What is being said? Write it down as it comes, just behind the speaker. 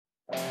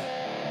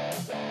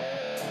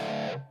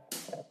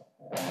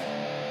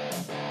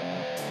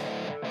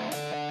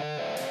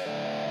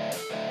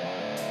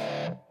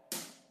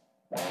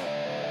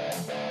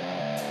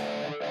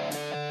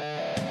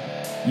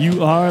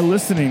You are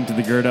listening to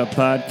the Gird Up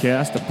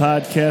Podcast, a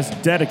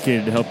podcast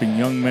dedicated to helping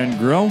young men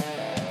grow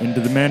into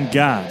the men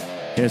God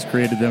has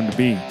created them to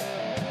be.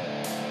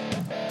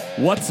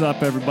 What's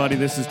up, everybody?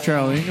 This is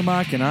Charlie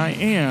Ingemach, and I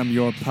am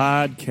your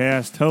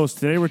podcast host.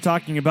 Today we're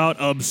talking about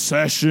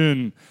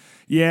obsession.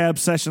 Yeah,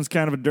 obsession's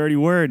kind of a dirty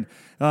word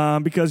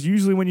because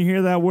usually when you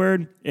hear that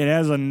word, it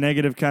has a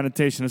negative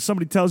connotation. If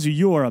somebody tells you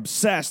you are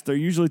obsessed, they're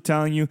usually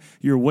telling you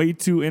you're way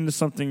too into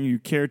something, you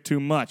care too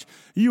much.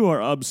 You are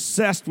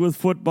obsessed with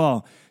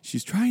football.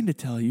 She's trying to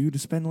tell you to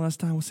spend less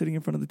time sitting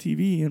in front of the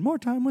TV and more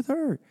time with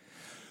her.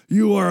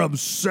 You are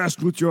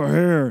obsessed with your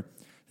hair.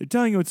 They're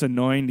telling you it's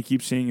annoying to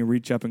keep seeing you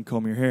reach up and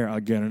comb your hair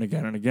again and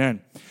again and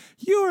again.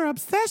 You are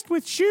obsessed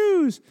with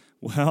shoes.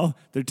 Well,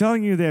 they're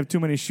telling you they have too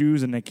many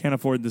shoes and they can't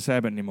afford this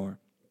habit anymore.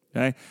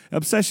 Okay?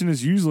 Obsession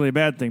is usually a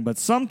bad thing, but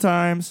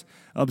sometimes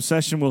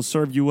obsession will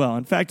serve you well.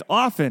 In fact,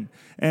 often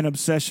an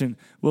obsession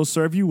will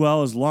serve you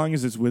well as long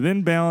as it's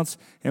within balance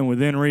and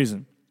within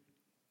reason.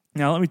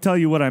 Now, let me tell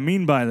you what I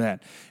mean by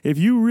that. If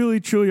you really,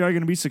 truly are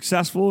going to be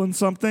successful in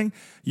something,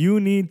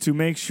 you need to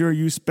make sure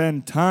you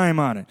spend time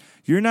on it.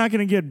 You're not going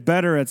to get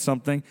better at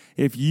something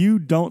if you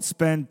don't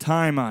spend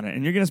time on it.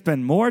 And you're going to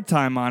spend more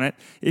time on it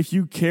if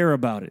you care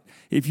about it.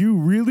 If you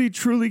really,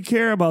 truly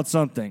care about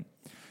something,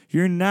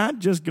 you're not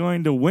just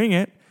going to wing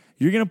it.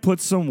 You're going to put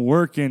some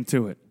work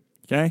into it.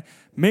 Okay?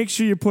 Make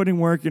sure you're putting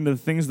work into the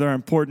things that are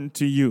important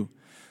to you.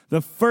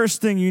 The first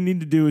thing you need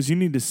to do is you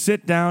need to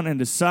sit down and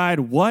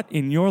decide what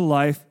in your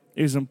life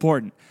is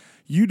important.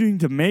 You need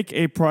to make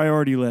a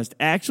priority list.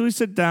 Actually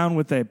sit down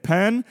with a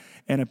pen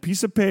and a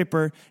piece of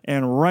paper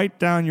and write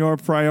down your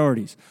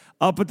priorities.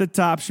 Up at the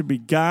top should be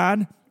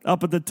God.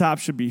 Up at the top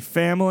should be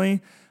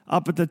family.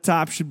 Up at the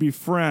top should be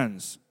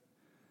friends.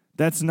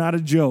 That's not a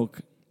joke.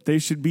 They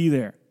should be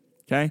there.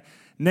 Okay?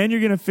 And then you're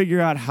going to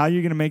figure out how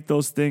you're going to make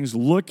those things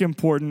look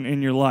important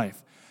in your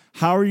life.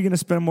 How are you going to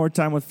spend more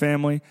time with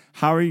family?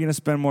 How are you going to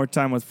spend more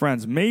time with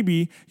friends?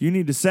 Maybe you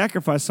need to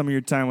sacrifice some of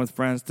your time with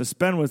friends to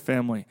spend with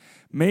family.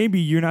 Maybe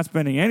you're not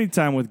spending any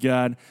time with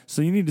God,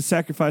 so you need to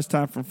sacrifice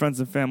time from friends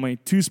and family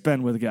to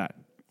spend with God.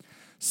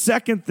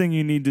 Second thing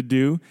you need to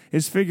do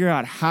is figure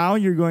out how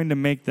you're going to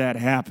make that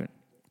happen.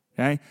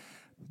 Okay?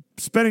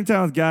 Spending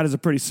time with God is a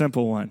pretty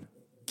simple one.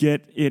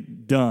 Get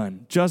it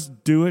done.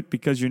 Just do it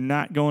because you're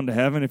not going to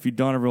heaven if you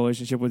don't have a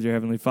relationship with your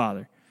Heavenly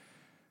Father.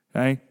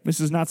 Okay? This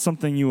is not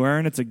something you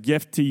earn. It's a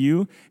gift to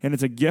you, and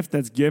it's a gift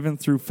that's given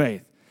through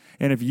faith.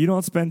 And if you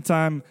don't spend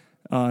time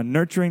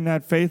nurturing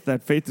that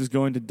faith is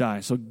going to die.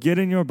 So get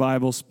in your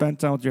Bible, spend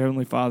time with your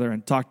Heavenly Father,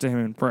 and talk to Him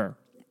in prayer.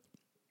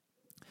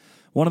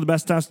 One of the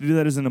best times to do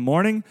that is in the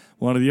morning.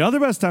 One of the other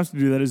best times to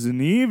do that is in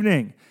the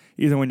evening.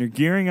 Either when you're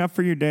gearing up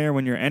for your day or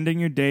when you're ending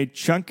your day,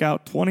 chunk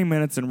out 20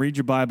 minutes and read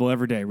your Bible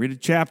every day. Read a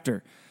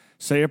chapter,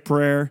 say a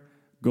prayer,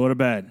 go to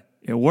bed.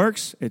 It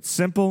works, it's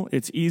simple,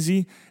 it's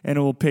easy, and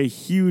it will pay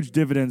huge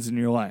dividends in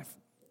your life.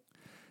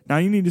 Now,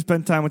 you need to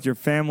spend time with your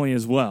family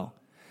as well.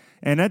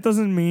 And that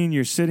doesn't mean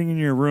you're sitting in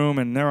your room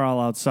and they're all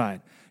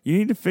outside. You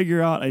need to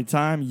figure out a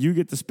time you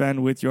get to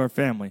spend with your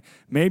family.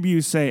 Maybe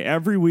you say,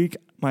 every week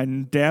my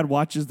dad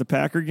watches the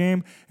Packer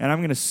game, and I'm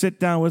going to sit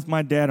down with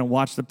my dad and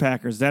watch the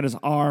Packers. That is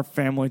our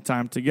family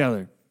time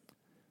together.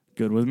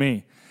 Good with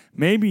me.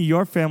 Maybe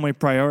your family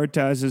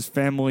prioritizes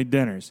family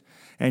dinners.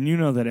 And you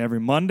know that every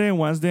Monday,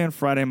 Wednesday, and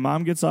Friday,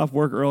 Mom gets off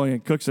work early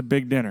and cooks a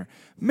big dinner.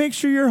 Make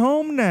sure you're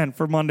home then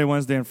for Monday,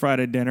 Wednesday, and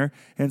Friday dinner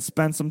and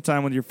spend some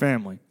time with your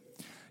family.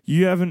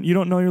 You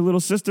don't know your little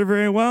sister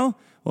very well?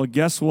 Well,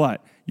 guess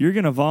what? You're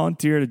going to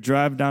volunteer to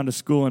drive down to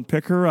school and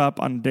pick her up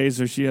on days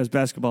where she has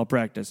basketball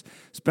practice.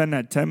 Spend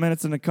that 10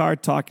 minutes in the car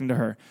talking to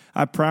her.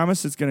 I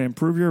promise it's going to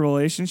improve your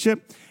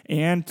relationship,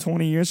 and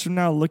 20 years from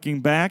now,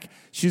 looking back,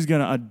 she's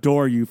going to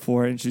adore you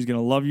for it, and she's going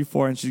to love you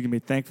for it, and she's going to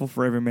be thankful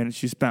for every minute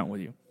she spent with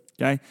you.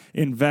 Okay?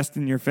 Invest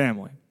in your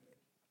family.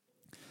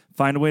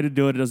 Find a way to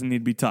do it. It doesn't need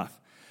to be tough.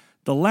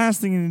 The last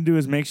thing you need to do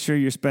is make sure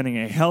you're spending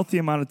a healthy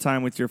amount of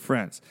time with your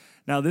friends.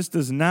 Now, this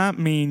does not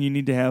mean you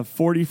need to have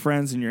 40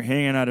 friends and you're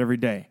hanging out every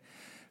day.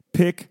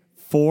 Pick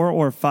 4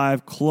 or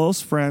 5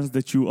 close friends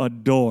that you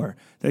adore,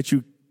 that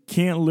you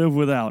can't live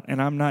without.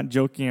 And I'm not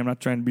joking. I'm not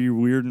trying to be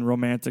weird and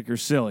romantic or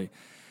silly.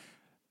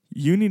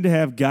 You need to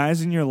have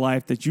guys in your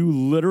life that you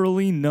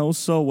literally know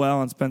so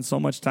well and spend so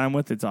much time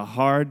with, it's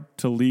hard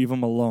to leave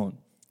them alone.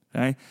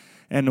 Okay?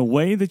 And the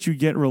way that you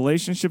get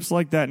relationships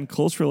like that and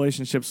close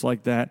relationships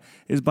like that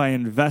is by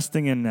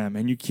investing in them.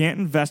 And you can't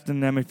invest in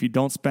them if you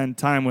don't spend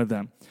time with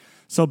them.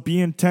 So be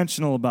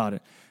intentional about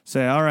it.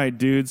 Say, all right,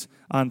 dudes,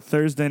 on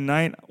Thursday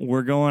night,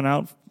 we're going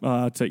out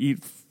to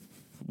eat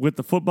with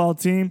the football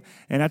team.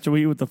 And after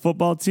we eat with the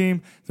football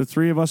team, the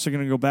 3 of us are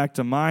going to go back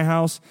to my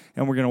house,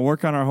 and we're going to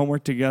work on our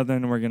homework together,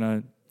 and we're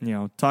going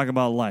to, talk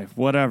about life,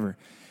 whatever.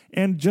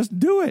 And just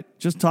do it.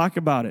 Just talk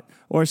about it.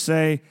 Or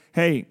say,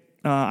 hey,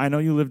 I know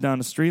you live down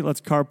the street.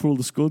 Let's carpool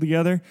to school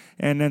together,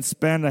 and then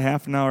spend a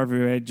half an hour every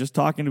day just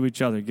talking to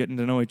each other, getting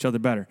to know each other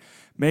better.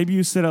 Maybe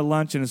you sit at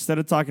lunch, and instead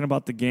of talking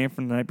about the game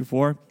from the night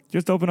before,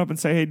 just open up and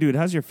say, hey, dude,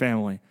 how's your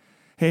family?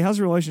 Hey, how's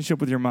your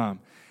relationship with your mom?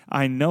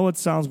 I know it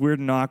sounds weird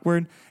and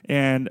awkward,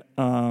 and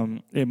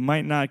it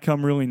might not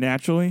come really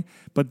naturally,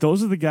 but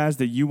those are the guys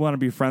that you want to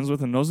be friends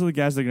with, and those are the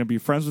guys that are going to be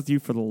friends with you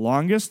for the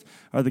longest,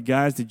 are the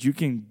guys that you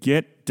can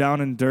get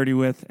down and dirty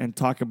with and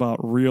talk about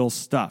real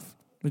stuff.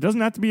 It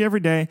doesn't have to be every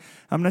day.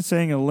 I'm not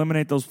saying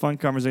eliminate those fun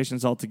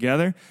conversations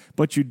altogether,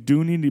 but you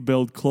do need to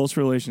build close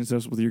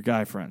relationships with your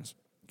guy friends,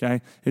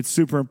 okay? It's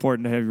super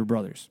important to have your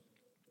brothers.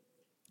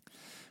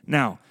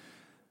 Now,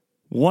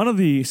 one of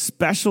the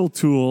special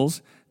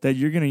tools that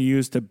you're going to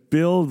use to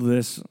build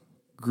this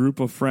group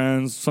of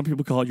friends, some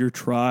people call it your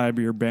tribe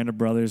or your band of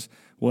brothers,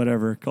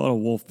 whatever. Call it a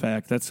wolf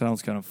pack. That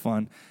sounds kind of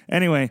fun.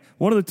 Anyway,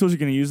 one of the tools you're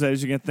going to use that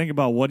is you're going to think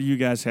about what do you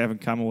guys have in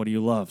common, what do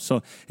you love.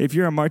 So if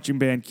you're a marching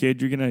band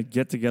kid, you're going to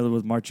get together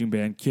with marching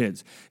band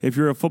kids. If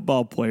you're a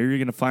football player, you're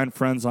going to find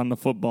friends on the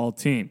football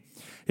team.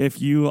 If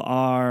you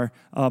are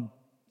a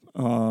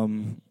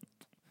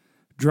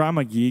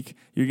drama geek,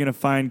 you're going to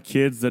find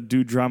kids that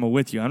do drama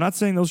with you. I'm not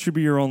saying those should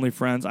be your only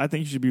friends. I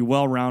think you should be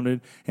well-rounded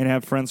and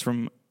have friends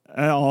from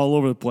all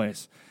over the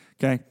place,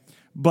 okay?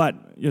 But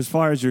as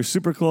far as your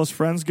super close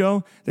friends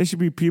go, they should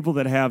be people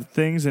that have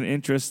things and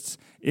interests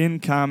in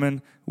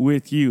common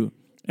with you.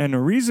 And the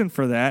reason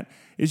for that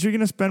is you're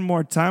going to spend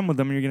more time with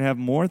them and you're going to have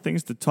more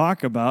things to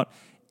talk about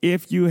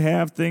if you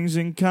have things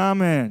in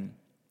common,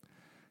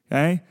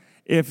 okay?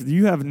 If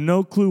you have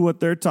no clue what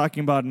they're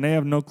talking about and they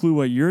have no clue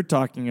what you're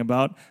talking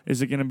about,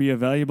 is it going to be a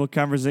valuable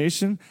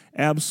conversation?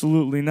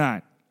 Absolutely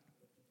not.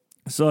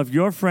 So if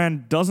your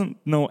friend doesn't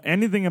know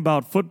anything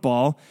about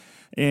football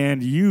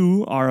and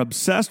you are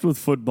obsessed with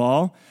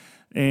football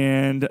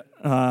and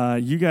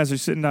you guys are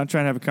sitting down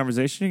trying to have a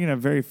conversation, you're going to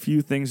have very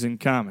few things in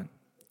common.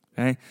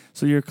 Okay?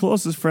 So your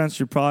closest friends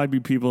should probably be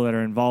people that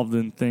are involved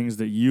in things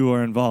that you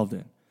are involved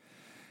in.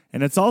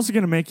 And it's also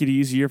going to make it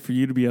easier for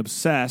you to be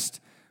obsessed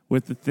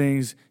with the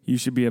things you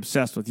should be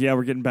obsessed with. Yeah,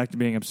 we're getting back to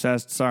being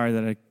obsessed. Sorry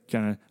that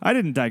I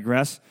didn't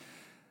digress.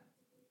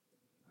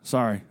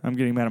 Sorry, I'm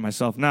getting mad at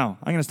myself. Now,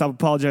 I'm going to stop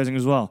apologizing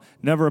as well.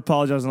 Never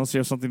apologize unless you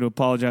have something to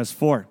apologize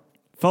for.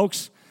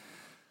 Folks,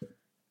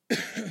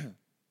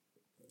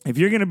 if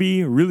you're going to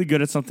be really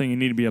good at something, you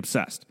need to be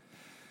obsessed.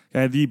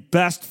 Okay, the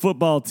best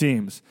football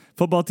teams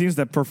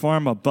that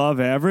perform above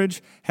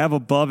average, have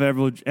above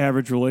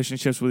average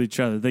relationships with each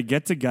other. They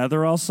get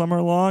together all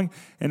summer long,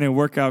 and they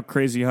work out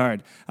crazy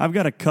hard. I've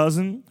got a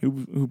cousin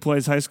who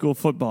plays high school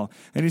football,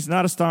 and he's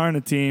not a star on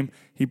the team.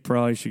 He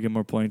probably should get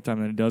more playing time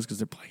than he does because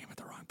they're playing him at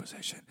the wrong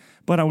position.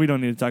 But we don't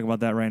need to talk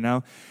about that right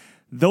now.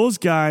 Those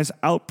guys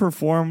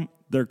outperform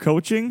their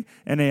coaching,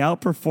 and they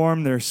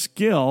outperform their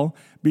skill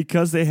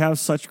because they have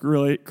such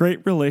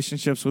great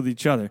relationships with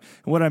each other.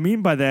 And what I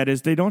mean by that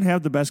is they don't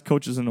have the best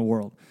coaches in the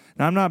world.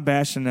 Now, I'm not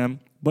bashing them,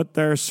 but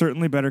there are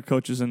certainly better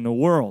coaches in the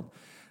world.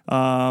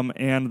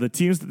 And the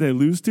teams that they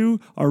lose to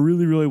are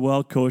really, really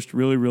well coached,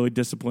 really, really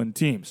disciplined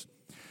teams.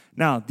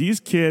 Now, these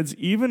kids,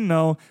 even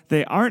though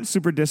they aren't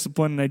super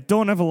disciplined, and they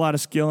don't have a lot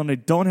of skill, and they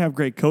don't have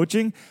great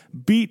coaching,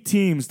 beat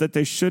teams that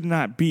they should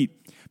not beat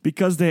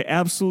because they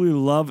absolutely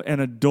love and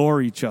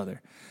adore each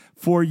other.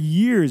 For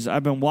years,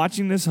 I've been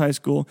watching this high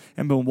school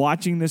and been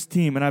watching this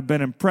team, and I've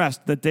been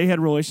impressed that they had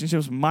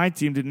relationships my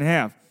team didn't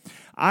have.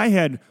 I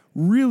had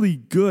really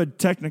good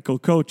technical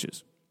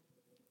coaches.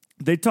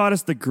 They taught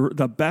us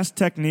the best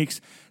techniques.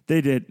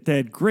 They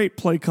had great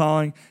play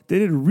calling. They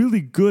did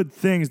really good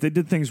things. They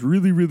did things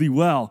really, really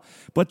well,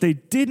 but they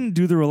didn't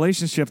do the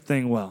relationship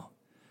thing well.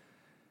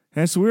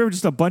 And so we were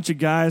just a bunch of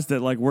guys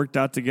that worked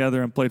out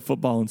together and played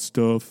football and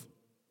stuff.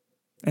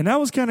 And that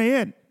was kind of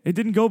it. It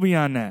didn't go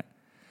beyond that.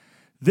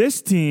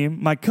 This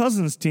team, my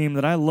cousin's team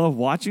that I love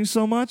watching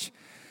so much,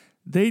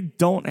 they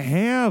don't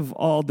have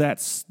all that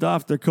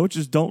stuff. Their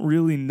coaches don't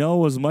really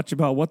know as much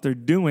about what they're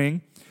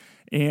doing,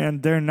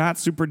 and they're not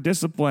super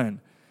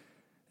disciplined.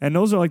 And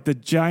those are the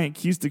giant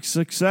keys to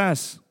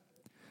success.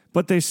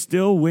 But they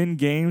still win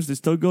games. They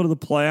still go to the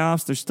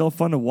playoffs. They're still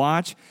fun to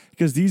watch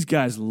because these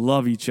guys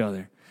love each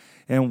other.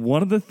 And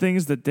one of the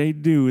things that they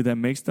do that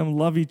makes them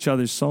love each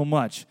other so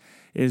much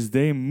is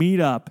they meet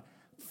up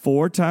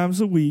 4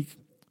 times a week.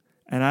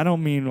 And I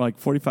don't mean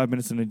 45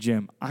 minutes in the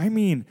gym. I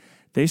mean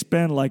they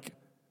spend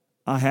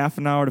a half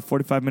an hour to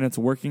 45 minutes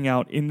working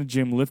out in the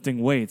gym, lifting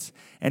weights.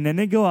 And then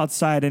they go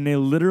outside and they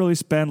literally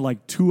spend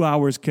 2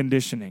 hours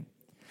conditioning.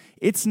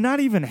 It's not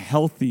even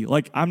healthy.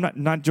 I'm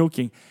not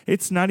joking.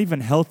 It's not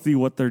even healthy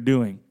what they're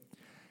doing.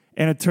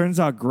 And it turns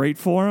out great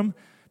for them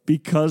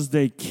because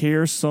they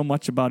care so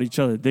much about each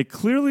other. They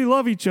clearly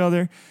love each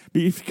other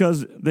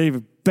because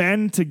they've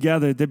been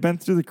together. They've been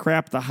through the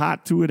crap, the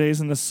hot 2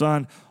 days in the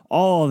sun,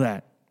 all of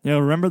that.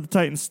 Remember the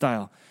Titans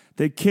style.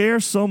 They care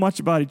so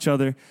much about each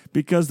other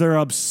because they're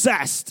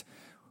obsessed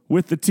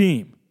with the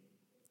team.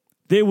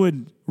 They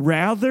would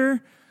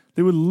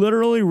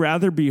literally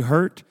rather be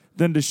hurt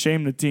than to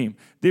shame the team.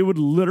 They would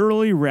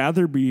literally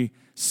rather be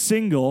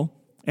single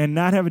and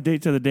not have a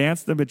date to the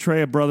dance than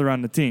betray a brother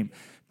on the team.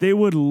 They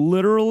would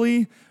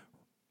literally,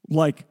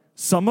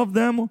 some of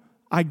them,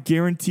 I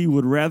guarantee,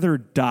 would rather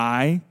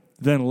die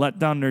than let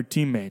down their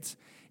teammates.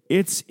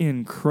 It's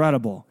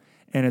incredible,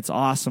 and it's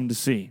awesome to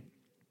see.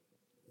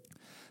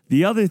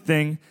 The other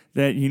thing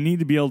that you need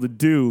to be able to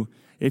do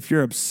if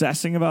you're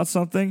obsessing about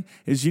something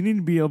is you need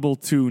to be able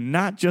to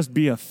not just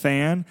be a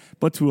fan,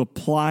 but to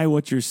apply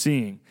what you're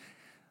seeing.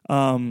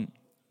 Think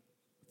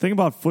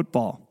about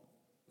football.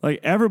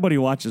 Like, everybody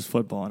watches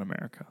football in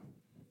America.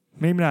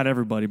 Maybe not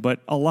everybody,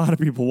 but a lot of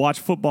people watch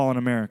football in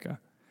America.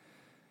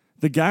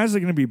 The guys that are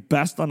going to be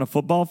best on the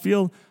football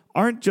field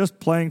aren't just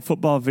playing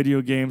football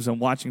video games and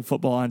watching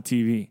football on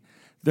TV.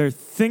 They're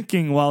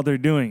thinking while they're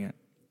doing it,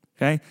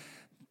 okay?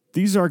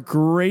 These are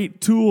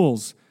great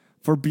tools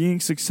for being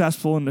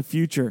successful in the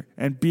future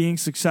and being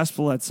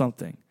successful at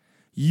something.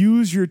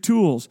 Use your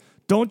tools.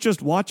 Don't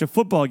just watch a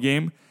football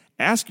game.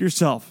 Ask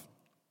yourself,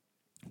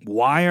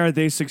 why are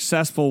they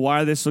successful?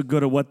 Why are they so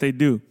good at what they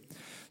do?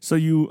 So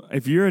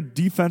if you're a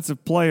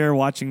defensive player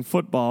watching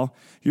football,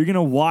 you're going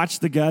to watch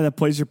the guy that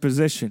plays your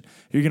position.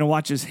 You're going to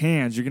watch his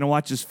hands. You're going to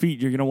watch his feet.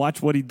 You're going to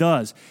watch what he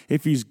does.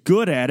 If he's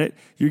good at it,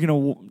 you're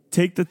going to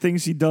take the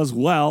things he does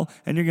well,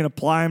 and you're going to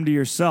apply them to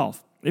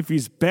yourself. If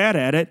he's bad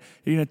at it,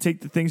 you're going to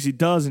take the things he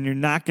does, and you're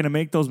not going to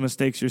make those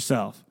mistakes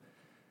yourself.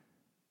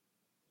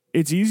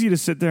 It's easy to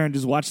sit there and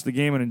just watch the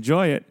game and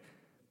enjoy it,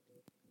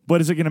 but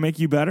is it going to make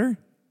you better?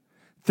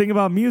 Think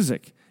about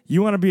music.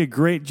 You want to be a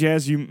great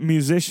jazz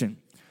musician.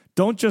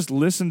 Don't just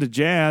listen to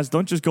jazz.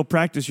 Don't just go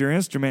practice your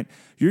instrument.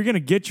 You're going to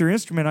get your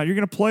instrument out. You're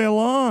going to play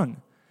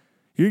along.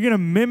 You're going to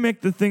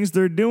mimic the things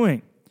they're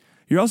doing.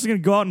 You're also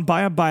going to go out and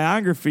buy a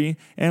biography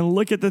and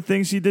look at the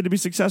things he did to be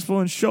successful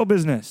in show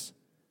business.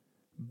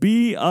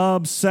 Be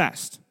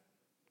obsessed.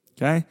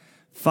 Okay?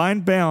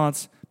 Find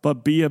balance,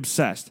 but be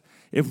obsessed.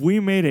 If we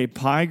made a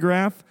pie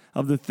graph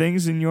of the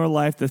things in your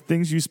life, the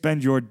things you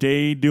spend your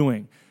day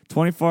doing,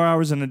 24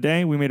 hours in a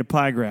day, we made a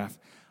pie graph.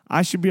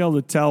 I should be able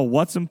to tell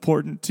what's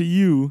important to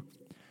you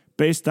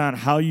based on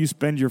how you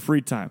spend your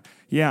free time.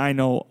 Yeah, I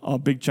know a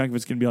big chunk of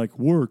it's going to be like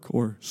work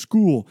or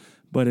school,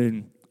 but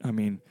in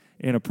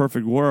a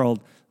perfect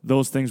world,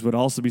 those things would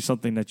also be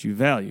something that you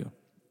value.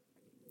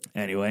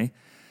 Anyway,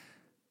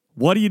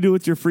 what do you do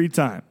with your free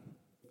time?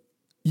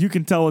 You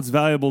can tell what's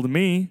valuable to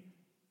me.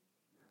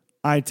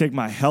 I take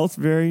my health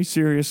very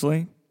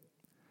seriously,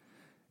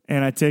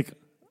 and I take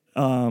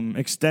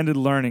extended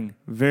learning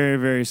very,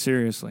 very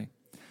seriously.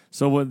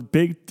 So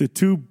the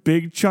two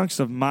big chunks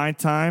of my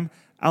time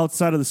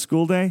outside of the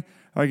school day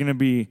are going to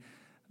be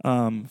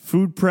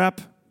food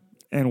prep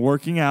and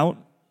working out.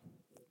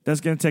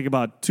 That's going to take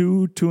about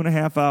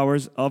 2.5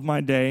 hours of my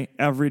day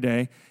every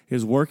day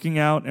is working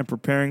out and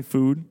preparing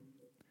food.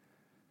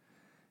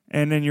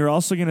 And then you're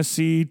also going to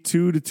see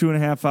 2 to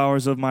 2.5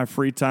 hours of my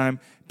free time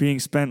being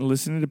spent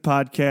listening to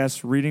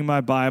podcasts, reading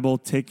my Bible,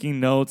 taking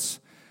notes,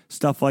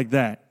 stuff like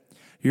that.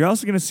 You're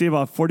also going to see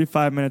about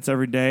 45 minutes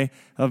every day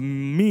of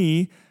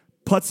me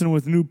putzing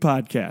with new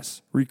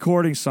podcasts,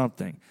 recording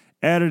something,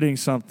 editing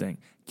something,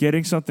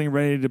 getting something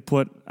ready to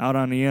put out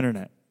on the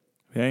internet.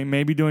 Okay,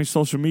 maybe doing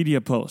social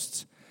media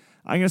posts.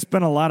 I'm going to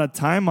spend a lot of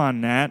time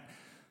on that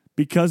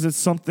because it's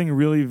something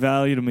really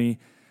valuable to me.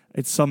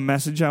 It's some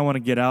message I want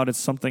to get out. It's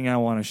something I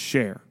want to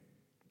share.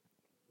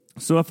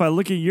 So if I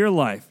look at your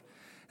life,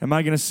 am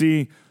I going to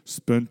see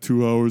spent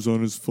 2 hours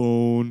on his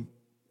phone,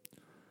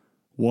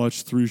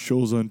 watched 3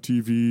 shows on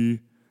TV,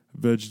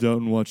 vegged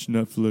out and watched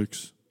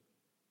Netflix?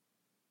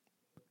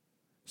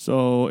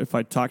 So if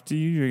I talk to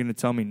you, you're going to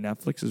tell me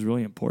Netflix is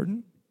really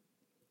important?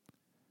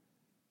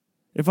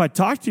 If I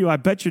talk to you, I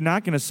bet you're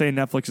not going to say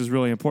Netflix is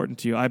really important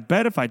to you. I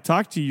bet if I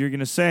talk to you, you're going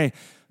to say,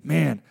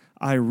 man,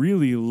 I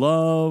really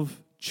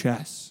love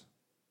chess.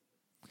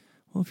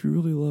 Well, if you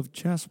really love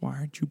chess, why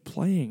aren't you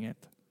playing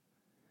it?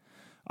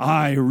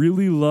 I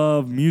really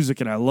love music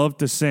and I love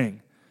to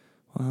sing.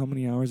 Well, how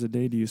many hours a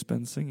day do you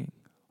spend singing?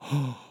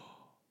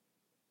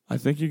 I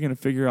think you're going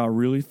to figure out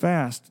really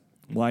fast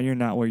why you're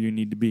not where you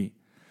need to be.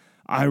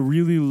 I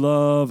really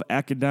love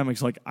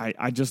academics. Like,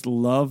 I just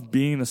love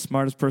being the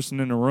smartest person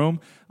in the room.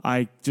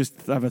 I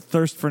just have a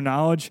thirst for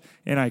knowledge,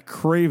 and I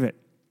crave it.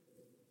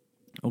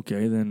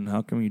 Okay, then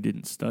how come you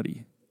didn't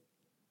study?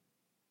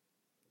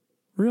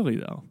 Really,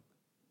 though.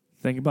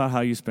 Think about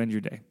how you spend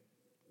your day.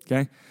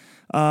 Okay?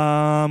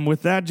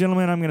 With that,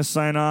 gentlemen, I'm going to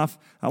sign off.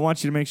 I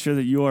want you to make sure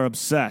that you are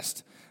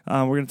obsessed.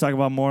 We're going to talk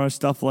about more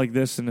stuff like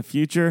this in the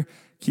future.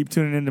 Keep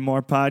tuning into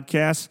more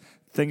podcasts.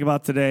 Think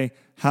about today.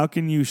 How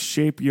can you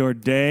shape your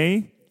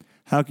day?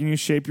 How can you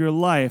shape your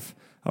life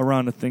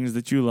around the things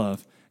that you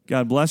love?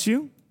 God bless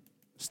you.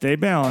 Stay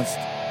balanced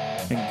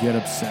and get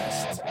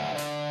obsessed.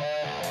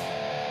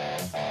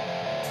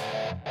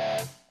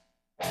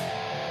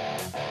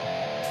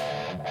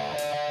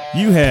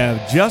 You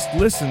have just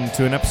listened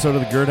to an episode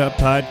of the Gird Up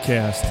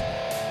Podcast,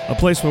 a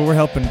place where we're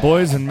helping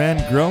boys and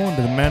men grow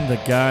into the men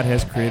that God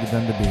has created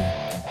them to be.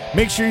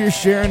 Make sure you're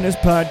sharing this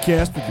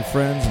podcast with your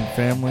friends and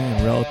family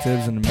and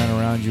relatives and the men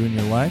around you in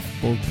your life,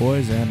 both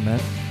boys and men.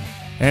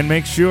 And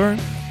make sure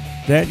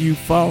that you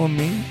follow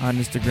me on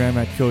Instagram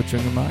at Coach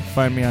Ungemach.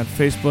 Find me on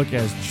Facebook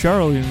as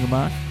Charlie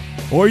Ungemach,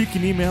 or you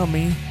can email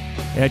me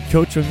at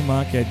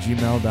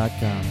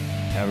coachungemach@gmail.com.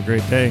 Have a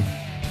great day.